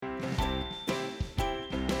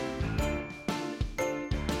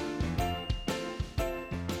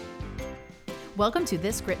Welcome to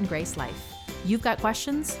This Grit and Grace Life. You've got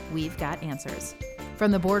questions, we've got answers.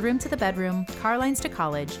 From the boardroom to the bedroom, car lines to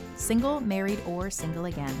college, single, married, or single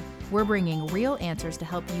again, we're bringing real answers to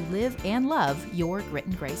help you live and love your grit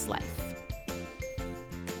and grace life.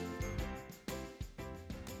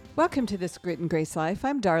 Welcome to This Grit and Grace Life.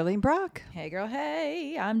 I'm Darlene Brock. Hey girl,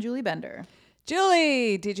 hey, I'm Julie Bender.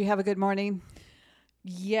 Julie, did you have a good morning?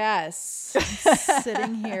 Yes.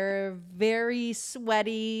 Sitting here very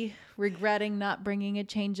sweaty, regretting not bringing a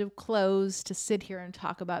change of clothes to sit here and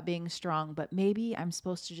talk about being strong, but maybe I'm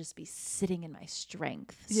supposed to just be sitting in my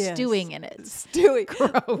strength, stewing in it. Stewing.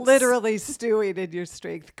 Gross. Literally stewing in your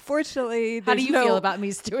strength. Fortunately, how do you feel about me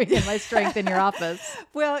stewing in my strength in your office?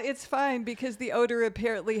 Well, it's fine because the odor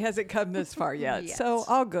apparently hasn't come this far yet. So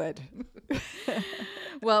all good.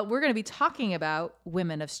 Well, we're going to be talking about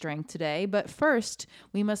women of strength today, but first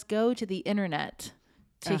we must go to the internet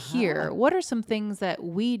to hear what are some things that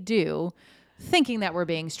we do thinking that we're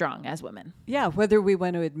being strong as women. Yeah, whether we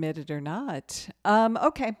want to admit it or not.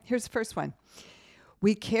 Okay, here's the first one.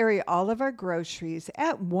 We carry all of our groceries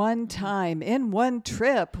at one time in one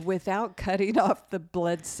trip without cutting off the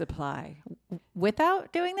blood supply.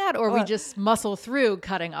 Without doing that, or we just muscle through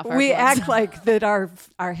cutting off our We blood act supply? like that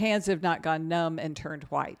our hands have not gone numb and turned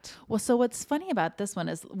white. Well, so what's funny about this one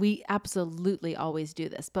is we absolutely always do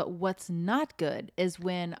this, but what's not good is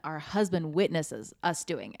when our husband witnesses us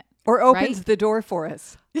doing it. Or opens the door for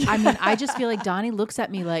us. I mean, I just feel like Donnie looks at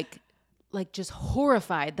me like just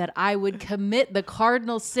horrified that I would commit the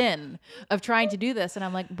cardinal sin of trying to do this. And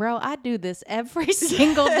I'm like, bro, I do this every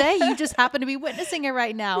single day. You just happen to be witnessing it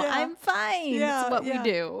right now. Yeah. I'm fine. Yeah, It's what we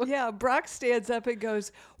do. Yeah, Brock stands up and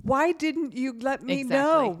goes, "Why didn't you let me Exactly.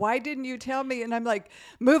 know? Why didn't you tell me?" And I'm like,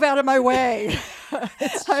 "Move out of my way."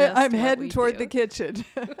 I'm heading toward the kitchen.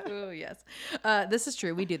 Oh, yes. This is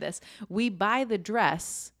true. We do this. We buy the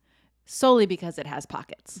dress solely because it has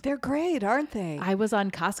pockets. They're great, aren't they? I was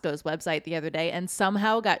on Costco's website the other day and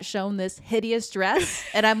somehow got shown this hideous dress.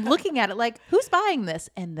 And I'm looking at it like, who's buying this?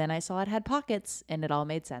 And then I saw it had pockets and it all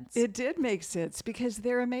made sense. It did make sense because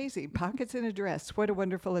they're amazing. Pockets in a dress. What a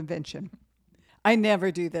wonderful invention. I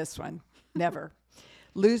never do this one. Never.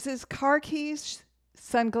 Loses car keys,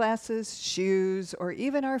 sunglasses, shoes, or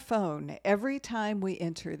even our phone every time we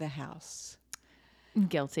enter the house.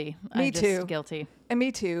 Guilty. Me too. Guilty. And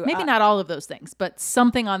me too. Maybe not all of those things, but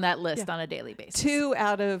something on that list on a daily basis. 2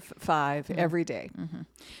 out of 5 every day. Mm-hmm.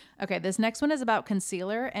 Okay, this next one is about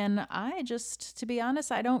concealer. And to be honest,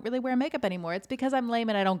 I don't really wear makeup anymore. It's because I'm lame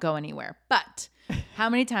and I don't go anywhere. But how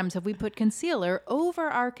many times have we put concealer over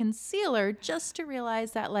our concealer just to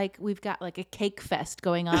realize that we've got a cake fest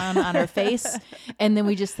going on our face? And then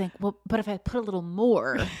we just think, well, but if I put a little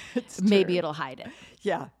more, maybe it'll hide it.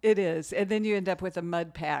 Yeah, it is. And then you end up with a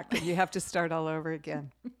mud pack and you have to start all over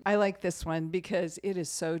again. I like this one because it is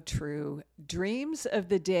so true. Dreams of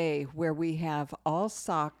the day where we have all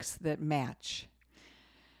socks that match.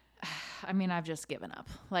 I mean, I've just given up.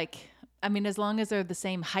 As long as they're the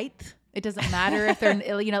same height, it doesn't matter if they're,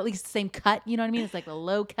 at least the same cut. You know what I mean? It's like the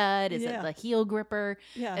low cut. Is it the heel gripper?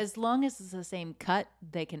 Yeah. As long as it's the same cut,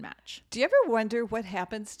 they can match. Do you ever wonder what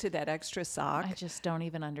happens to that extra sock? I just don't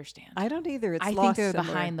even understand. I don't either. I think they're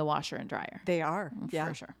behind the washer and dryer. They are. Yeah,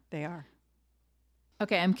 for sure. They are.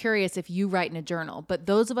 Okay, I'm curious if you write in a journal, but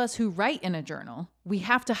those of us who write in a journal, we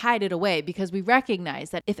have to hide it away because we recognize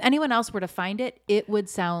that if anyone else were to find it, it would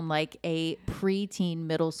sound like a preteen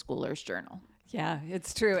middle schooler's journal. Yeah,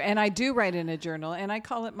 it's true. And I do write in a journal and I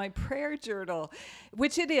call it my prayer journal,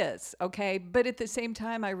 which it is. Okay. But at the same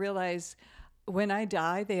time, I realize when I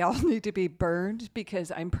die, they all need to be burned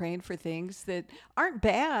because I'm praying for things that aren't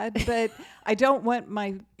bad, but I don't want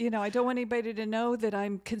I don't want anybody to know that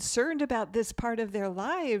I'm concerned about this part of their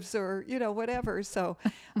lives or, whatever. So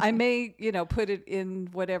I may, put it in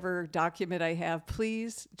whatever document I have.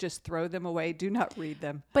 Please just throw them away. Do not read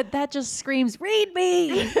them. But that just screams, read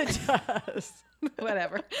me. It does.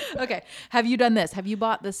 Whatever. Okay. Have you done this? Have you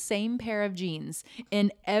bought the same pair of jeans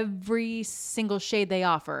in every single shade they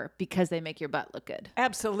offer because they make your butt look good?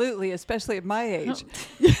 Absolutely, especially at my age.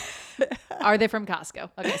 Are they from Costco?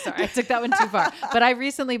 Okay, sorry. I took that one too far. But I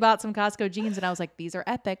recently bought some Costco jeans and I was like, these are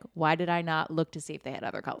epic. Why did I not look to see if they had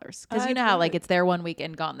other colors? Because you know how it's there one week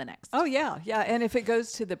and gone the next. Oh, yeah. Yeah. And if it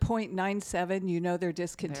goes to the 0.97, they're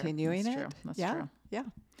discontinuing That's it. true. That's true. Yeah.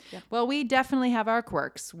 Yep. Well, we definitely have our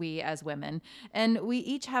quirks, we as women, and we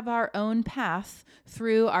each have our own path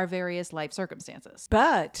through our various life circumstances.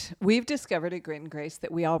 But we've discovered at Grit and Grace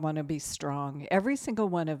that we all want to be strong. Every single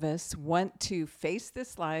one of us want to face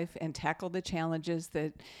this life and tackle the challenges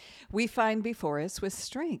that we find before us with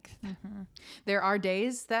strength. There are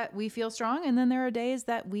days that we feel strong, and then there are days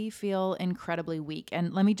that we feel incredibly weak.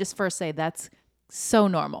 And let me just first say that's so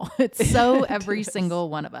normal. It's so every single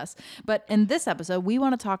one of us. But in this episode, we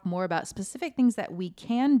want to talk more about specific things that we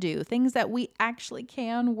can do, things that we actually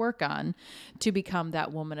can work on to become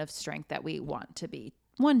that woman of strength that we want to be,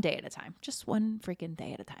 one day at a time, just one freaking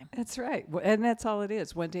day at a time. That's right. And that's all it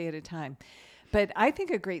is, one day at a time. But I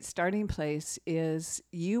think a great starting place is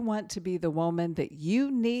you want to be the woman that you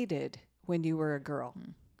needed when you were a girl.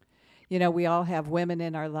 You know, we all have women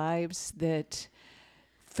in our lives that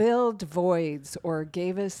filled voids or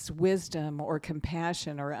gave us wisdom or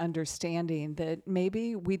compassion or understanding that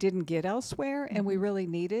maybe we didn't get elsewhere and we really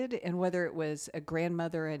needed. And whether it was a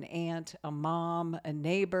grandmother, an aunt, a mom, a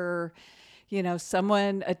neighbor, you know,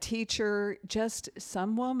 someone, a teacher, just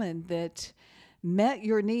some woman that met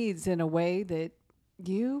your needs in a way that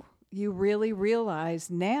you really realize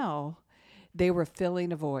now they were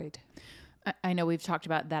filling a void. I know we've talked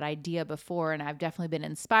about that idea before, and I've definitely been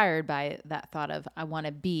inspired by that thought of I want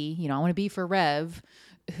to be for Rev,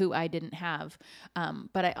 who I didn't have.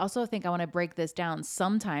 But I also think I want to break this down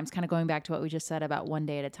sometimes, kind of going back to what we just said about one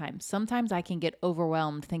day at a time. Sometimes I can get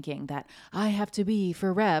overwhelmed thinking that I have to be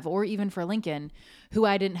for Rev or even for Lincoln, who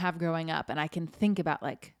I didn't have growing up. And I can think about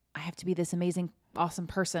like, I have to be this amazing, awesome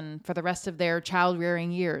person for the rest of their child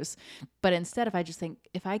rearing years. But instead, if I just think,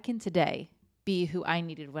 if I can today be who I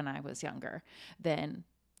needed when I was younger, then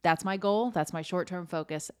that's my goal. That's my short-term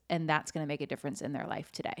focus. And that's going to make a difference in their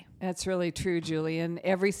life today. That's really true, Julian.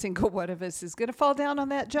 Every single one of us is going to fall down on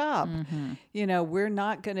that job. You know, we're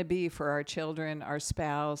not going to be for our children, our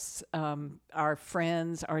spouse, our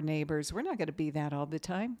friends, our neighbors. We're not going to be that all the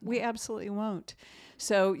time. We absolutely won't.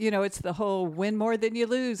 So, you know, it's the whole win more than you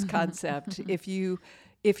lose concept.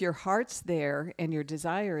 If your heart's there and your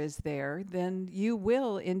desire is there, then you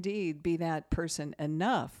will indeed be that person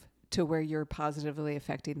enough to where you're positively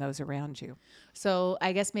affecting those around you. So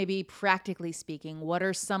I guess maybe practically speaking, what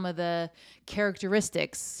are some of the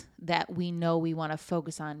characteristics that we know we want to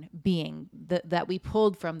focus on being, that we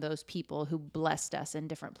pulled from those people who blessed us in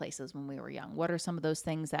different places when we were young? What are some of those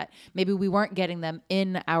things that maybe we weren't getting them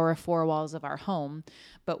in our four walls of our home,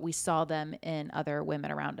 but we saw them in other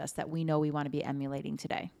women around us that we know we want to be emulating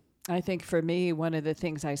today? I think for me, one of the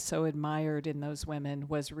things I so admired in those women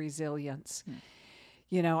was resilience.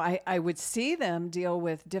 You know, I would see them deal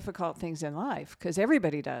with difficult things in life because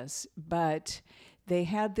everybody does, but they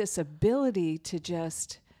had this ability to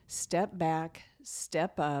just step back,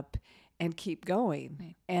 step up, and keep going.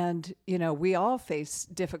 Right. And, you know, we all face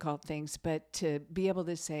difficult things, but to be able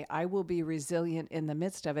to say, I will be resilient in the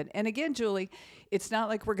midst of it. And again, Julie, it's not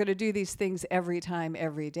like we're going to do these things every time,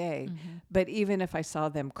 every day. But even if I saw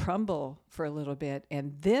them crumble for a little bit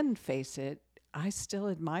and then face it, I still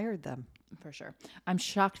admired them. For sure. I'm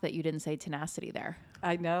shocked that you didn't say tenacity there.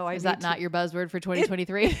 I know. Is that not your buzzword for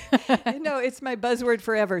 2023? No, it's my buzzword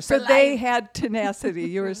forever. So they had tenacity.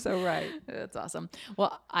 You were so right. That's awesome.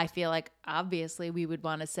 Well, I feel like obviously we would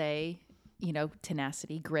want to say, you know,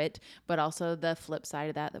 tenacity, grit, but also the flip side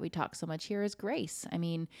of that we talk so much here is grace. I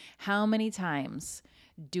mean, how many times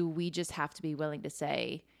do we just have to be willing to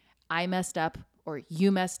say, I messed up, or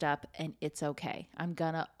you messed up and it's okay. I'm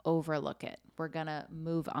going to overlook it. We're going to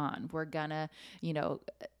move on. We're going to, you know,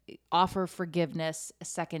 offer forgiveness, a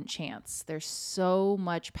second chance. There's so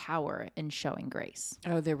much power in showing grace.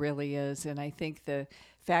 Oh, there really is. And I think the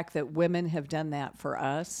fact that women have done that for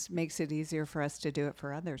us makes it easier for us to do it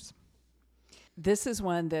for others. This is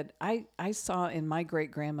one that I saw in my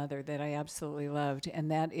great-grandmother that I absolutely loved, and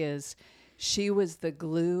that is she was the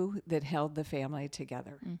glue that held the family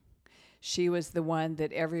together. She was the one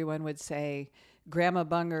that everyone would say, Grandma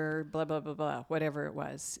Bunger, blah, blah, blah, blah, whatever it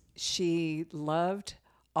was. She loved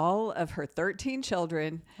all of her 13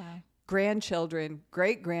 children, grandchildren,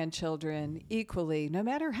 great-grandchildren equally, no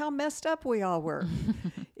matter how messed up we all were.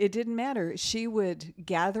 It didn't matter. She would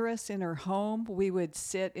gather us in her home. We would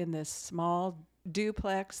sit in this small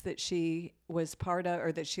duplex that she was part of,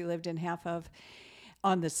 or that she lived in half of,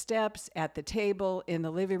 on the steps, at the table, in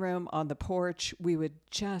the living room, on the porch. We would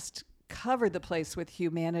just covered the place with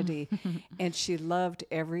humanity, and she loved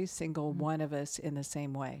every single one of us in the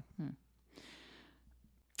same way.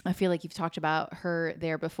 I feel like you've talked about her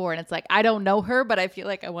there before, and it's like, I don't know her, but I feel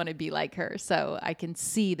like I want to be like her. So I can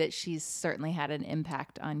see that she's certainly had an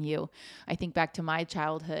impact on you. I think back to my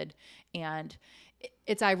childhood, and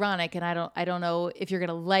It's ironic, and I don't know if you're going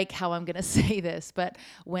to like how I'm going to say this, but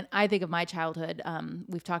when I think of my childhood,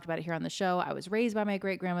 we've talked about it here on the show. I was raised by my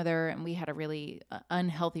great grandmother, and we had a really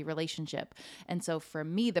unhealthy relationship. And so for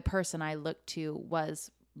me, the person I looked to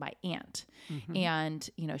was my aunt. And,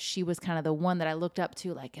 she was kind of the one that I looked up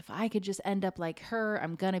to. Like, if I could just end up like her,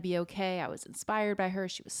 I'm going to be okay. I was inspired by her.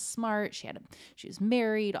 She was smart. She was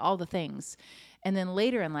married, all the things. And then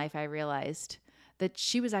later in life, I realized that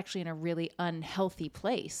she was actually in a really unhealthy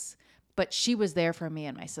place, but she was there for me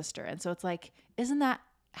and my sister. And so it's like, isn't that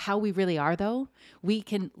how we really are though? We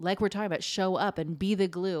can, like we're talking about, show up and be the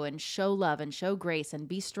glue and show love and show grace and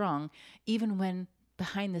be strong, even when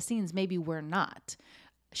behind the scenes, maybe we're not.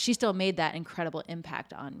 She still made that incredible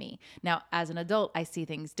impact on me. Now, as an adult, I see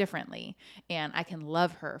things differently, and I can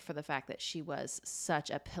love her for the fact that she was such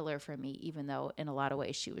a pillar for me, even though in a lot of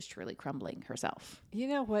ways she was truly crumbling herself. You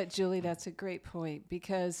know what, Julie, that's a great point,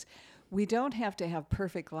 because we don't have to have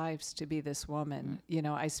perfect lives to be this woman.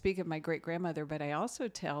 I speak of my great grandmother, but I also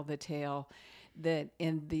tell the tale that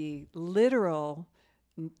in the literal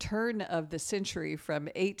turn of the century from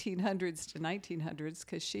 1800s to 1900s,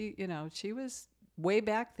 because she was way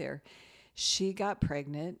back there, she got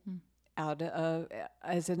pregnant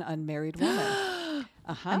as an unmarried woman.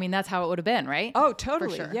 I mean, that's how it would have been, right? Oh,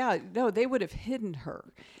 totally. For sure. Yeah. No, they would have hidden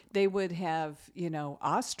her. They would have,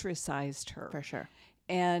 ostracized her. For sure.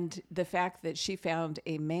 And the fact that she found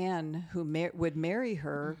a man who would marry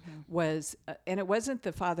her was, and it wasn't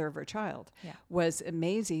the father of her child, was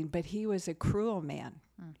amazing, but he was a cruel man.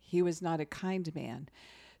 He was not a kind man.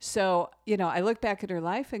 So, I look back at her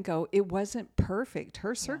life and go, it wasn't perfect.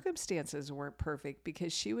 Her circumstances weren't perfect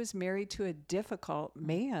because she was married to a difficult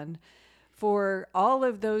man for all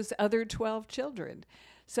of those other 12 children.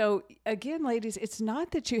 So again, ladies, it's not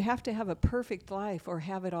that you have to have a perfect life or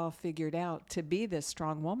have it all figured out to be this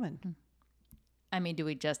strong woman. I mean, do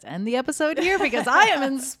we just end the episode here? Because I am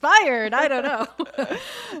inspired. I don't know.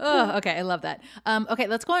 Oh, okay. I love that. Okay,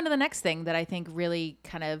 let's go on to the next thing that I think really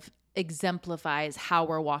kind of exemplifies how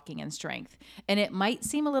we're walking in strength. And it might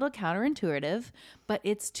seem a little counterintuitive, but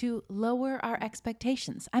it's to lower our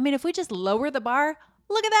expectations. I mean, if we just lower the bar,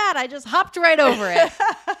 look at that. I just hopped right over it.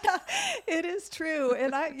 It is true.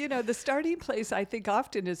 And the starting place, I think,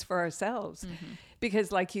 often is for ourselves.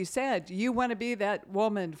 Because like you said, you want to be that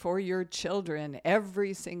woman for your children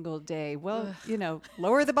every single day. Well,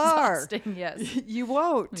 lower the bar. Exhausting, yes. You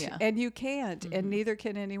won't, and you can't, and neither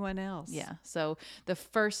can anyone else. Yeah. So the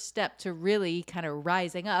first step to really kind of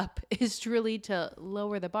rising up is truly to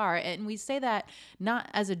lower the bar. And we say that not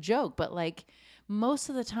as a joke, but like, most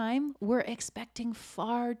of the time, we're expecting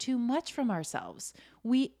far too much from ourselves.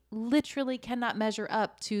 We literally cannot measure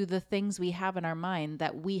up to the things we have in our mind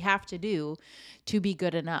that we have to do to be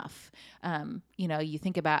good enough. You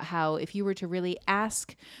think about how if you were to really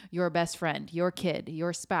ask your best friend, your kid,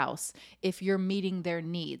 your spouse, if you're meeting their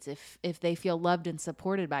needs, if they feel loved and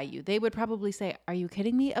supported by you, they would probably say, "Are you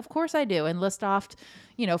kidding me? Of course I do," and list off,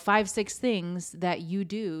 5, 6 things that you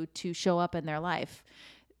do to show up in their life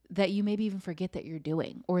that you maybe even forget that you're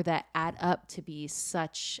doing, or that add up to be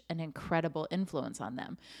such an incredible influence on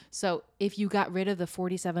them. So if you got rid of the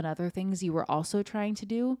 47 other things you were also trying to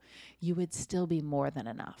do, you would still be more than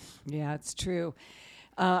enough. Yeah, it's true.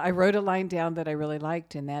 I wrote a line down that I really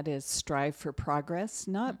liked, and that is strive for progress,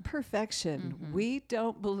 not perfection. We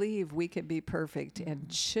don't believe we can be perfect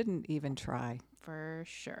and shouldn't even try. For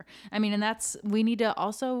sure. I mean, and we need to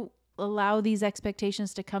also allow these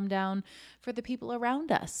expectations to come down for the people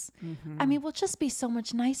around us. I mean, we'll just be so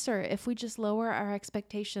much nicer if we just lower our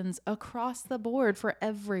expectations across the board for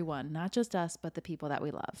everyone, not just us, but the people that we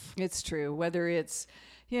love. It's true. Whether it's,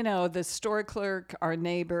 the store clerk, our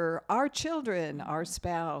neighbor, our children, our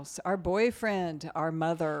spouse, our boyfriend, our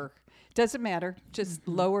mother, doesn't matter. Just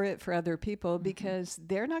lower it for other people because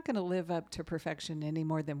they're not going to live up to perfection any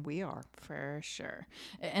more than we are. For sure.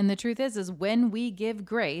 And the truth is when we give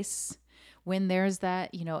grace, when there's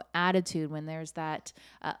that, attitude, when there's that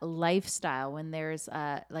lifestyle, when there's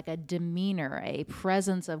like a demeanor, a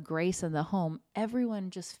presence of grace in the home, everyone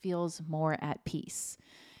just feels more at peace.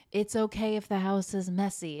 It's okay if the house is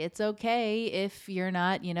messy. It's okay if you're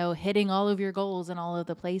not, hitting all of your goals in all of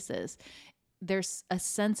the places. There's a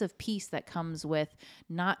sense of peace that comes with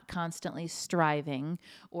not constantly striving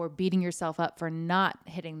or beating yourself up for not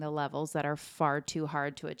hitting the levels that are far too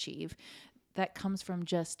hard to achieve. That comes from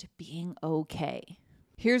just being okay.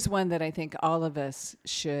 Here's one that I think all of us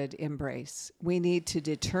should embrace. We need to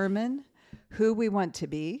determine who we want to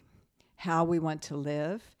be, how we want to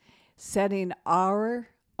live, setting our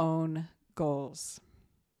own goals.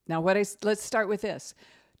 Now, let's start with this.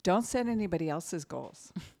 Don't set anybody else's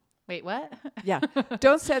goals. Wait, what? Yeah.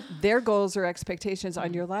 Don't set their goals or expectations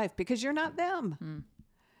on your life because you're not them.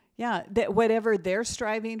 Yeah. That whatever they're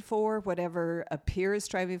striving for, whatever a peer is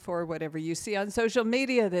striving for, whatever you see on social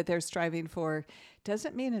media that they're striving for,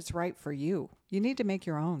 doesn't mean it's right for you. You need to make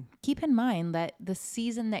your own. Keep in mind that the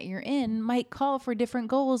season that you're in might call for different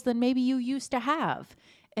goals than maybe you used to have.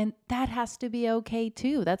 And that has to be okay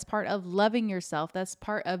too. That's part of loving yourself. That's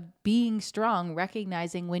part of being strong,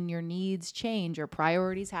 recognizing when your needs change or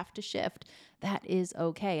priorities have to shift. That is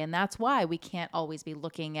okay. And that's why we can't always be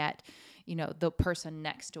looking at, the person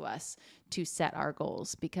next to us to set our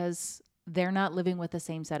goals, because they're not living with the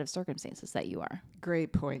same set of circumstances that you are.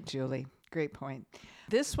 Great point, Julie. Great point.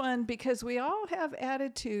 This one, because we all have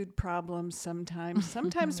attitude problems sometimes.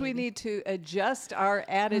 Sometimes we need to adjust our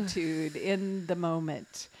attitude in the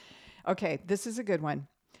moment. Okay, this is a good one.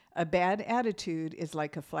 A bad attitude is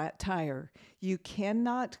like a flat tire. You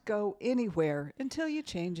cannot go anywhere until you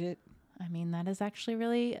change it. I mean, that is actually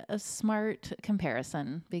really a smart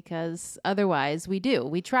comparison, because otherwise we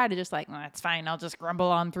try to just it's fine, I'll just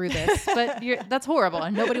grumble on through this. But that's horrible.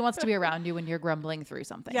 And nobody wants to be around you when you're grumbling through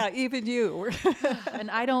something. Yeah, even you.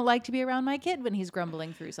 And I don't like to be around my kid when he's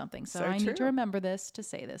grumbling through something. So I true. need to remember this to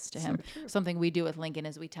say this to him. Something we do with Lincoln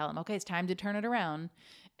is we tell him, okay, it's time to turn it around.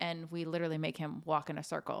 And we literally make him walk in a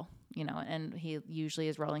circle, and he usually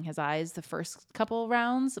is rolling his eyes the first couple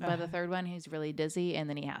rounds. By the third one, he's really dizzy, and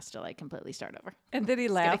then he has to completely start over. And then he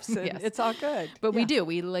laughs, and Yes. it's all good. But we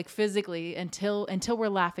physically, until we're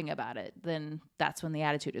laughing about it, then that's when the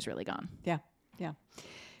attitude is really gone. Yeah, yeah.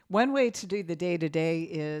 One way to do the day-to-day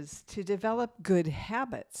is to develop good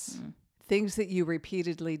habits, things that you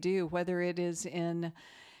repeatedly do, whether it is in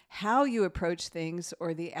how you approach things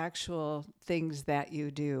or the actual things that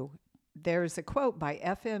you do. There's a quote by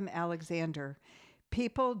F.M. Alexander: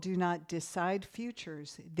 "People do not decide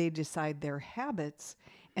futures, they decide their habits,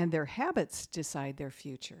 and their habits decide their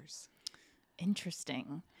futures."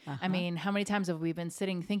 Interesting. I mean, how many times have we been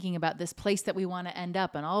sitting thinking about this place that we want to end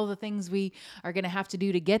up and all the things we are going to have to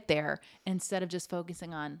do to get there, instead of just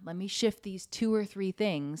focusing on, let me shift these 2 or 3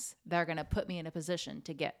 things that are going to put me in a position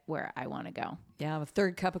to get where I want to go. Yeah, a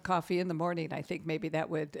third cup of coffee in the morning, I think maybe that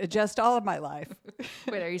would adjust all of my life.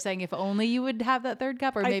 Wait, are you saying if only you would have that third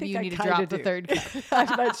cup, or maybe you need to drop the third cup?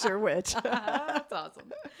 I'm not sure which. That's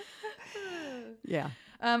awesome. Yeah.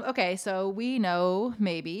 Okay, so we know,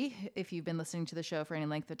 maybe, if you've been listening to the show for any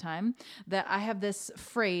length of time, that I have this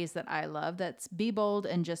phrase that I love that's be bold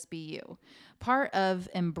and just be you. Part of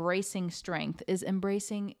embracing strength is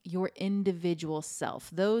embracing your individual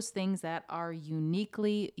self, those things that are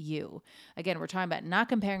uniquely you. Again, we're talking about not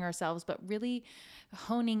comparing ourselves, but really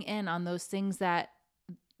honing in on those things that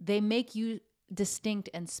they make you distinct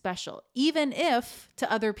and special, even if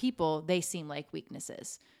to other people they seem like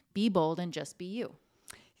weaknesses. Be bold and just be you.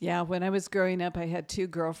 Yeah, when I was growing up, I had 2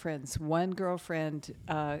 girlfriends. One girlfriend,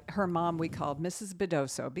 her mom we called Mrs.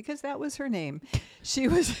 Bedoso because that was her name. She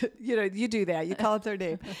was, you do that. You call it their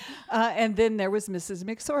name. And then there was Mrs.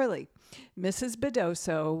 McSorley. Mrs.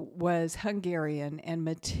 Bedoso was Hungarian and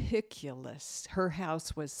meticulous. Her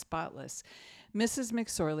house was spotless. Mrs.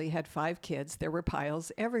 McSorley had 5 kids. There were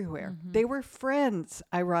piles everywhere. They were friends,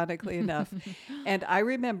 ironically enough. And I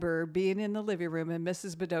remember being in the living room and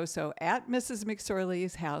Mrs. Bedoso at Mrs.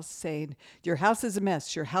 McSorley's house saying, "Your house is a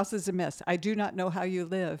mess. Your house is a mess. I do not know how you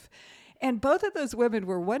live." And both of those women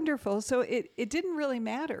were wonderful. So it didn't really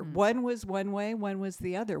matter. One was one way, one was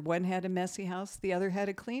the other. One had a messy house, the other had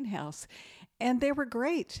a clean house. And they were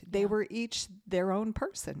great. They were each their own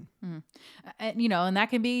person. And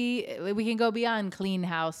that can be, we can go beyond clean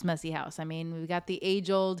house, messy house. I mean, we've got the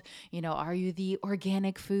age old, are you the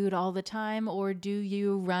organic food all the time, or do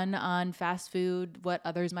you run on fast food, what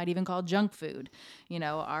others might even call junk food?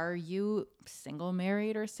 Are you single,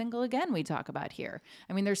 married, or single again, we talk about here.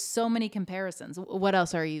 I mean, there's so many comparisons. What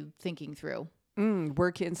else are you thinking through?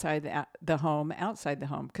 Work inside the home, outside the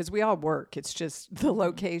home, because we all work. It's just the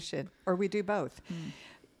location, or we do both.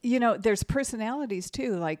 There's personalities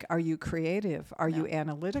too. Like, are you creative? Are you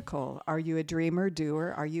analytical? Are you a dreamer,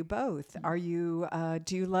 doer? Are you both? Are you,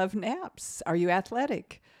 do you love naps? Are you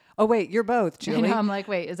athletic? Oh, wait, you're both, Julie. I'm like,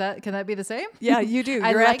 wait, can that be the same? Yeah, you do. You're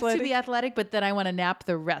I like athletic. to be athletic, but then I want to nap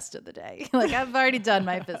the rest of the day. I've already done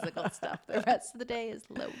my physical stuff. The rest of the day is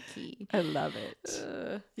low key. I love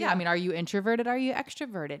it. Yeah, I mean, are you introverted? Are you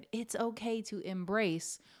extroverted? It's okay to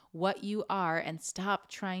embrace what you are and stop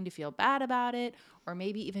trying to feel bad about it, or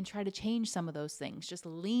maybe even try to change some of those things. Just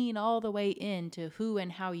lean all the way into who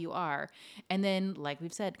and how you are. And then, like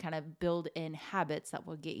we've said, kind of build in habits that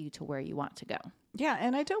will get you to where you want to go. Yeah,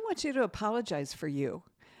 and I don't want you to apologize for you.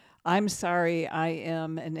 I'm sorry I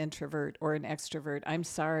am an introvert or an extrovert. I'm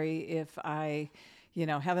sorry if I,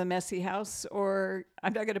 have a messy house, or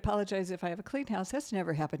I'm not going to apologize if I have a clean house. That's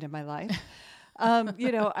never happened in my life.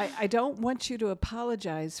 I don't want you to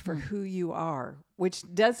apologize for who you are, which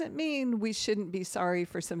doesn't mean we shouldn't be sorry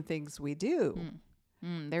for some things we do.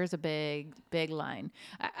 There's a big, big line.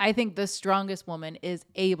 I think the strongest woman is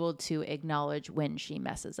able to acknowledge when she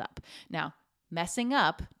messes up. Now, messing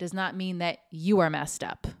up does not mean that you are messed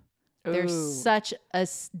up. There's such a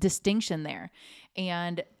distinction there.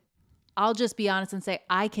 And I'll just be honest and say,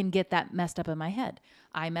 I can get that messed up in my head.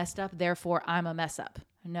 I messed up, therefore I'm a mess up.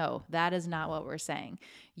 No, that is not what we're saying.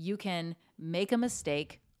 You can make a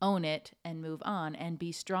mistake, own it, and move on and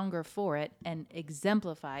be stronger for it and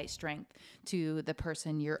exemplify strength to the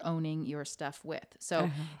person you're owning your stuff with. So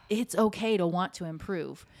it's okay to want to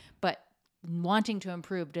improve, but wanting to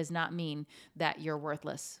improve does not mean that you're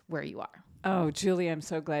worthless where you are. Oh, Julie, I'm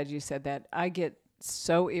so glad you said that. I get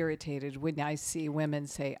so irritated when I see women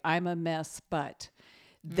say, I'm a mess, but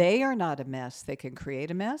they are not a mess. They can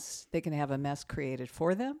create a mess. They can have a mess created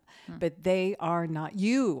for them, but they are not,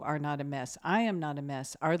 you are not a mess. I am not a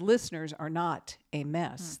mess. Our listeners are not a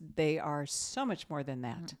mess. They are so much more than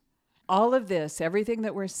that. All of this, everything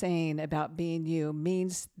that we're saying about being you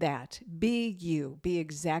means that be you, be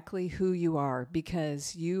exactly who you are,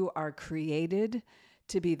 because you are created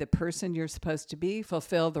to be the person you're supposed to be,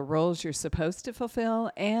 fulfill the roles you're supposed to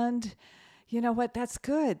fulfill. And you know what? That's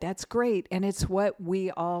good. That's great. And it's what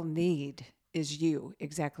we all need is you,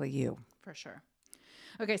 exactly you. For sure.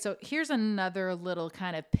 Okay, so here's another little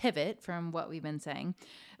kind of pivot from what we've been saying.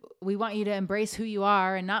 We want you to embrace who you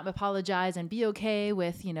are and not apologize and be okay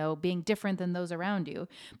with, being different than those around you.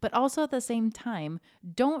 But also at the same time,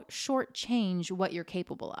 don't shortchange what you're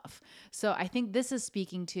capable of. So I think this is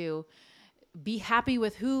speaking to be happy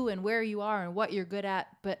with who and where you are and what you're good at,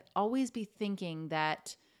 but always be thinking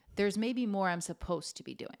that there's maybe more I'm supposed to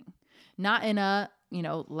be doing. Not in a,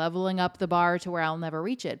 leveling up the bar to where I'll never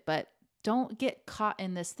reach it, but don't get caught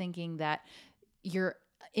in this thinking that you're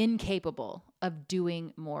incapable of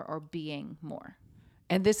doing more or being more.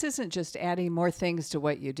 And this isn't just adding more things to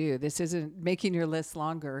what you do. This isn't making your list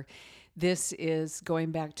longer. This is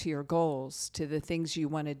going back to your goals, to the things you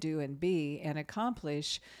want to do and be and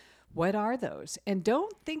accomplish. What are those? And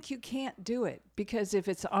don't think you can't do it, because if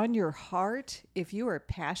it's on your heart, if you are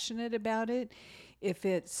passionate about it, if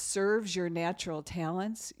it serves your natural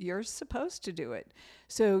talents, you're supposed to do it.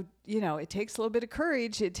 So, it takes a little bit of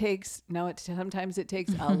courage. Sometimes it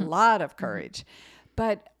takes a lot of courage.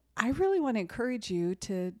 But I really want to encourage you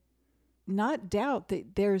to not doubt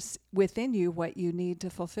that there's within you what you need to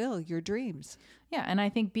fulfill your dreams. Yeah, and I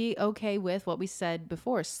think be okay with what we said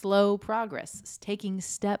before, slow progress, taking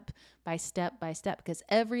step by step by step, because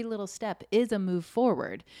every little step is a move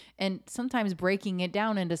forward. And sometimes breaking it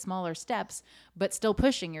down into smaller steps, but still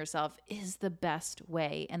pushing yourself is the best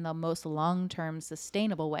way and the most long-term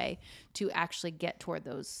sustainable way to actually get toward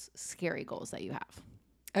those scary goals that you have.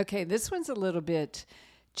 Okay, this one's a little bit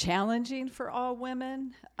challenging for all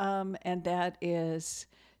women, and that is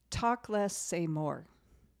talk less, say more.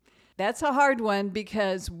 That's a hard one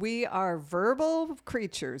because we are verbal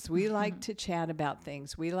creatures. We like to chat about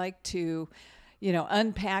things. We like to,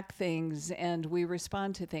 unpack things, and we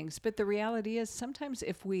respond to things. But the reality is sometimes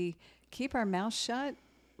if we keep our mouth shut,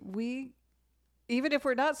 even if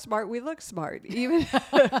we're not smart, we look smart.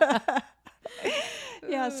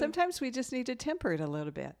 Yeah, sometimes we just need to temper it a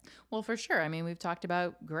little bit. Well, for sure. I mean, we've talked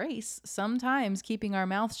about grace. Sometimes keeping our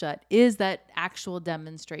mouth shut is that actual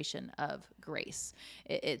demonstration of grace.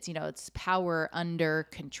 It's power under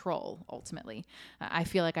control, ultimately. I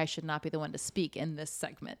feel like I should not be the one to speak in this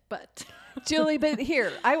segment, but... Julie, but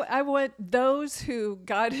here, I want those who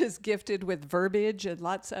God has gifted with verbiage and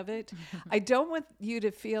lots of it. I don't want you to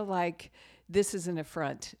feel like this is an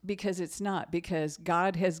affront, because it's not, because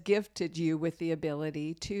God has gifted you with the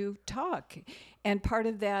ability to talk. And part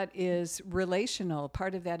of that is relational.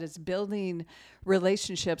 Part of that is building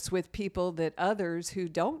relationships with people that others who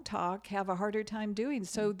don't talk have a harder time doing.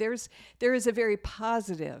 So there is a very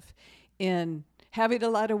positive in having a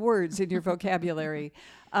lot of words in your vocabulary.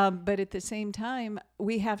 But at the same time,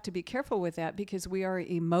 we have to be careful with that because we are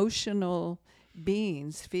emotional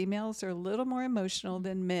beings. Females are a little more emotional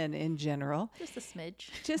than men in general. Just a smidge.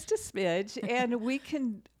 Just a smidge. And we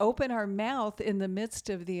can open our mouth in the midst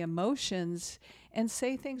of the emotions and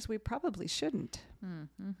say things we probably shouldn't.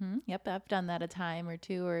 Mm-hmm. Yep, I've done that a time or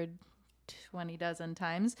two, or 20 dozen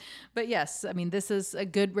times. But yes, I mean, this is a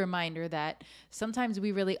good reminder that sometimes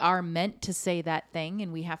we really are meant to say that thing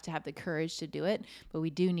and we have to have the courage to do it. But we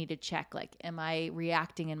do need to check, like, am I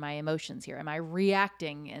reacting in my emotions here? Am I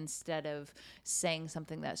reacting instead of saying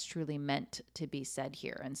something that's truly meant to be said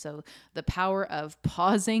here? And so the power of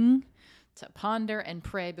pausing to ponder and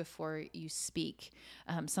pray before you speak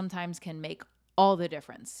sometimes can make all the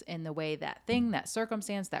difference in the way that thing, that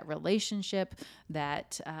circumstance, that relationship,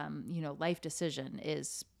 that, life decision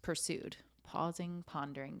is pursued. Pausing,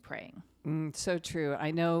 pondering, praying. So true.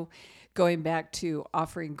 I know, going back to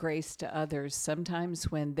offering grace to others, sometimes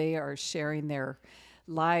when they are sharing their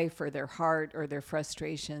life or their heart or their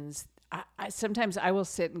frustrations, sometimes I will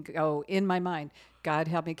sit and go in my mind, God,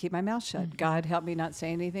 help me keep my mouth shut. Mm-hmm. God, help me not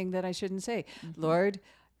say anything that I shouldn't say. Mm-hmm. Lord,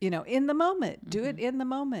 in the moment, do it in the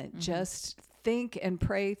moment. Mm-hmm. Just think and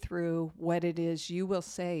pray through what it is you will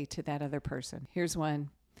say to that other person. Here's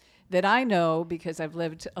one that I know because I've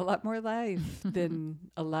lived a lot more life than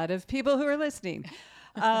a lot of people who are listening.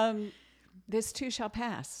 This too shall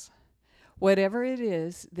pass. Whatever it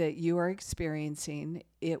is that you are experiencing,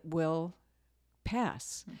 it will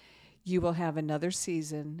pass. You will have another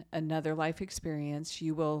season, another life experience.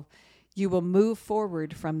 You will move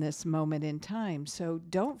forward from this moment in time. So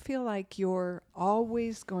don't feel like you're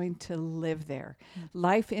always going to live there.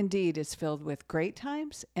 Life indeed is filled with great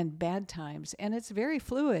times and bad times, and it's very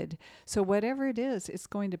fluid. So whatever it is, it's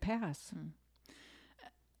going to pass.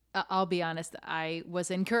 I'll be honest, I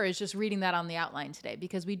was encouraged just reading that on the outline today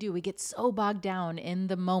because we get so bogged down in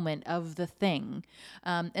the moment of the thing.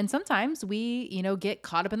 And sometimes we, get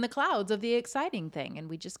caught up in the clouds of the exciting thing. And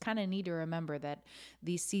we just kind of need to remember that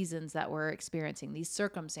these seasons that we're experiencing, these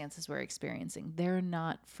circumstances we're experiencing, they're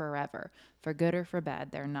not forever. For good or for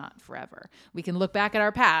bad, they're not forever. We can look back at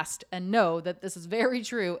our past and know that this is very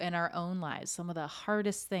true in our own lives. Some of the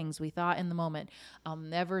hardest things we thought in the moment, I'll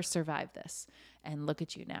never survive this. And look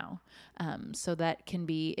at you now. So that can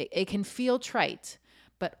be, it can feel trite,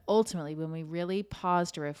 but ultimately when we really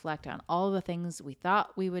pause to reflect on all the things we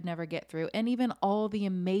thought we would never get through, and even all the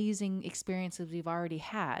amazing experiences we've already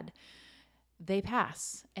had, they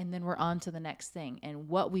pass. And then we're on to the next thing. And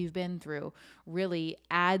what we've been through really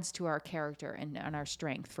adds to our character and our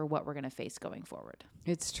strength for what we're going to face going forward.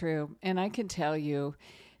 It's true. And I can tell you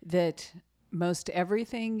that most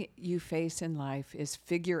everything you face in life is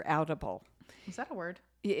figure-outable. Is that a word?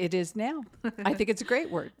 It is now. I think it's a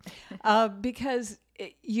great word because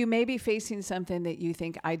you may be facing something that you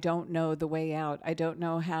think, I don't know the way out. I don't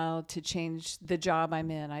know how to change the job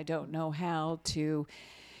I'm in. I don't know how to,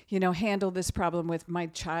 handle this problem with my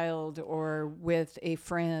child or with a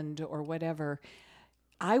friend or whatever.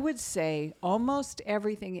 I would say almost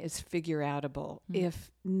everything is figure-outable.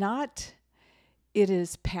 If not, it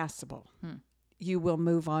is passable. You will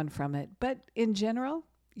move on from it. But in general,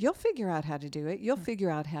 you'll figure out how to do it. You'll figure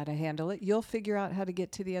out how to handle it. You'll figure out how to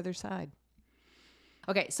get to the other side.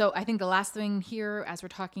 Okay, so I think the last thing here, as we're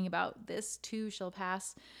talking about this too shall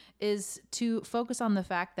pass, is to focus on the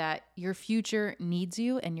fact that your future needs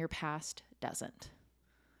you and your past doesn't.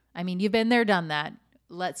 I mean, you've been there, done that.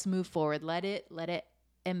 Let's move forward. Let it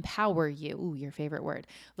empower you. Ooh, your favorite word.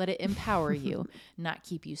 Let it empower you, not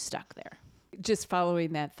keep you stuck there. Just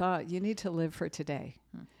following that thought, you need to live for today.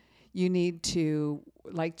 You need to,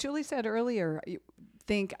 like Julie said earlier,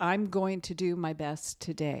 think, I'm going to do my best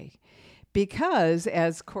today. Because,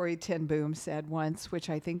 as Corrie ten Boom said once, which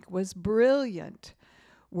I think was brilliant,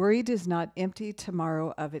 worry does not empty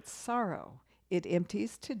tomorrow of its sorrow. It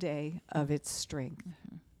empties today of its strength.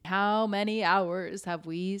 Mm-hmm. How many hours have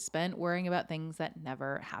we spent worrying about things that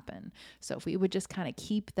never happen? So if we would just kind of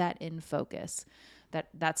keep that in focus,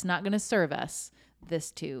 that's not going to serve us. This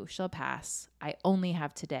too shall pass. I only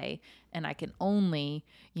have today, and I can only,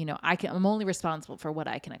 I'm only responsible for what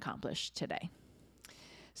I can accomplish today.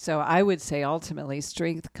 So I would say ultimately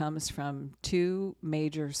strength comes from two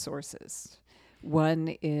major sources.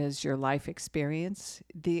 One is your life experience.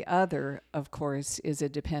 The other, of course, is a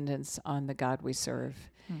dependence on the God we serve.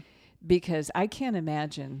 Because I can't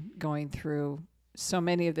imagine going through so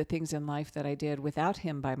many of the things in life that I did without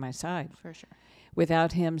him by my side. For sure.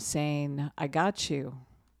 Without him saying, I got you.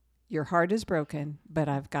 Your heart is broken, but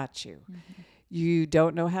I've got you. Mm-hmm. You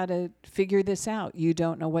don't know how to figure this out. You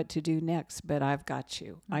don't know what to do next, but I've got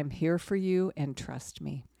you. Mm-hmm. I'm here for you, and trust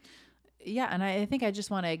me. Yeah, and I think I just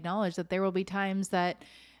want to acknowledge that there will be times that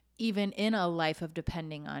even in a life of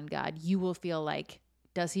depending on God, you will feel like,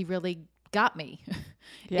 does he really got me?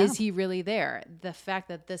 Yeah. Is he really there? The fact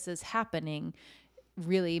that this is happening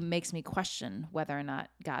really makes me question whether or not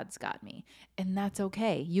God's got me. And that's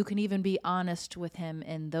okay. You can even be honest with him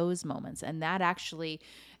in those moments. And that actually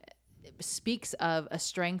speaks of a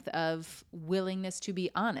strength of willingness to be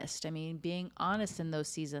honest. I mean, being honest in those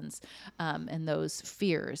seasons and those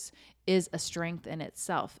fears is a strength in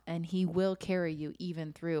itself. And he will carry you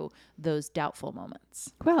even through those doubtful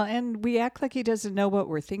moments. Well, and we act like he doesn't know what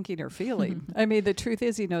we're thinking or feeling. I mean, the truth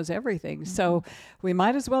is he knows everything. So we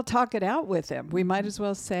might as well talk it out with him. We might as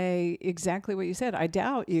well say exactly what you said. I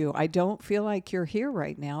doubt you. I don't feel like you're here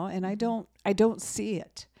right now, and I don't see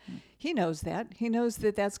it. He knows that. He knows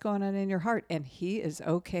that that's going on in your heart, and he is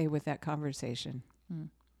okay with that conversation.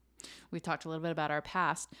 We talked a little bit about our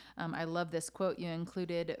past. I love this quote you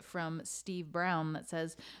included from Steve Brown that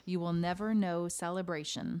says, "You will never know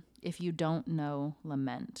celebration if you don't know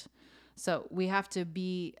lament." So we have to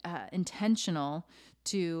be intentional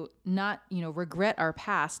to not, regret our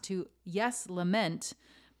past, to, yes, lament,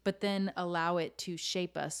 but then allow it to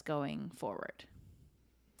shape us going forward.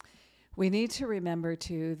 We need to remember,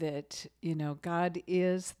 too, that, God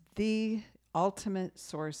is the ultimate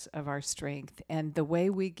source of our strength. And the way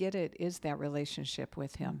we get it is that relationship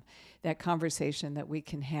with him, that conversation that we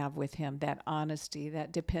can have with him, that honesty,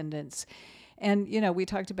 that dependence. And, we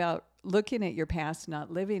talked about looking at your past,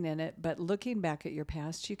 not living in it, but looking back at your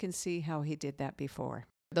past, you can see how he did that before.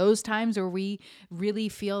 Those times where we really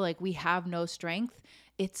feel like we have no strength,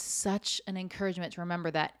 it's such an encouragement to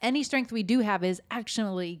remember that any strength we do have is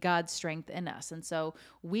actually God's strength in us. And so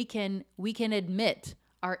we can admit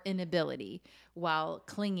our inability while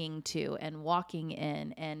clinging to and walking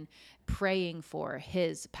in and praying for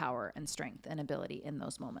his power and strength and ability in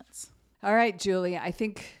those moments. All right, Julie, I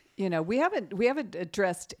think, we haven't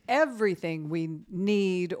addressed everything we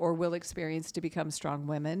need or will experience to become strong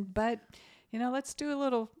women, but let's do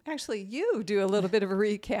you do a little bit of a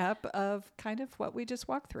recap of kind of what we just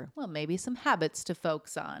walked through. Well, maybe some habits to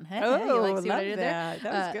focus on. Oh, you like love what I did that.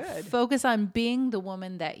 There? That was good. Focus on being the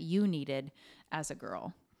woman that you needed as a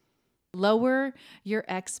girl. Lower your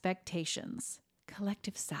expectations.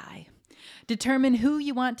 Collective sigh. Determine who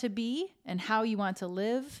you want to be and how you want to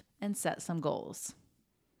live, and set some goals.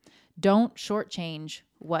 Don't shortchange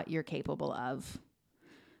what you're capable of.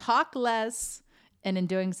 Talk less, and in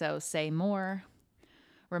doing so, say more.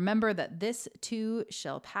 Remember that this too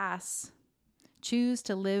shall pass. Choose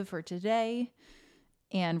to live for today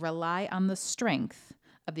and rely on the strength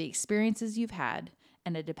of the experiences you've had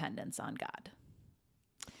and a dependence on God.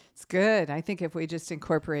 It's good. I think if we just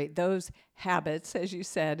incorporate those habits, as you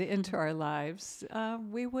said, into our lives,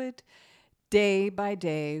 we would day by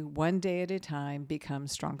day, one day at a time, become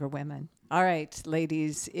stronger women. All right,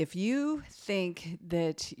 ladies, if you think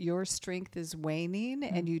that your strength is waning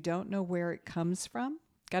and you don't know where it comes from,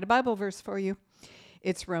 got a Bible verse for you.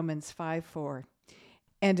 It's Romans 5:4.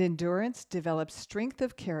 And endurance develops strength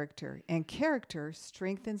of character, and character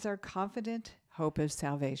strengthens our confident hope of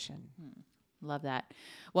salvation. Love that.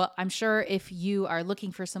 Well, I'm sure if you are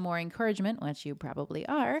looking for some more encouragement, which you probably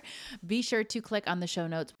are, be sure to click on the show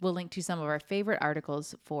notes. We'll link to some of our favorite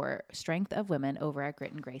articles for Strength of Women over at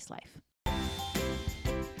Grit and Grace Life.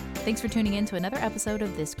 Thanks for tuning in to another episode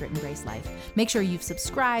of This Grit and Grace Life. Make sure you've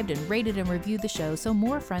subscribed and rated and reviewed the show so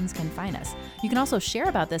more friends can find us. You can also share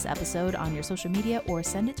about this episode on your social media or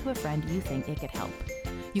send it to a friend you think it could help.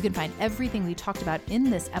 You can find everything we talked about in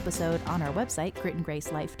this episode on our website,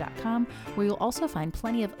 gritandgracelife.com, where you'll also find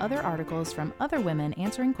plenty of other articles from other women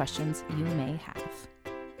answering questions you may have.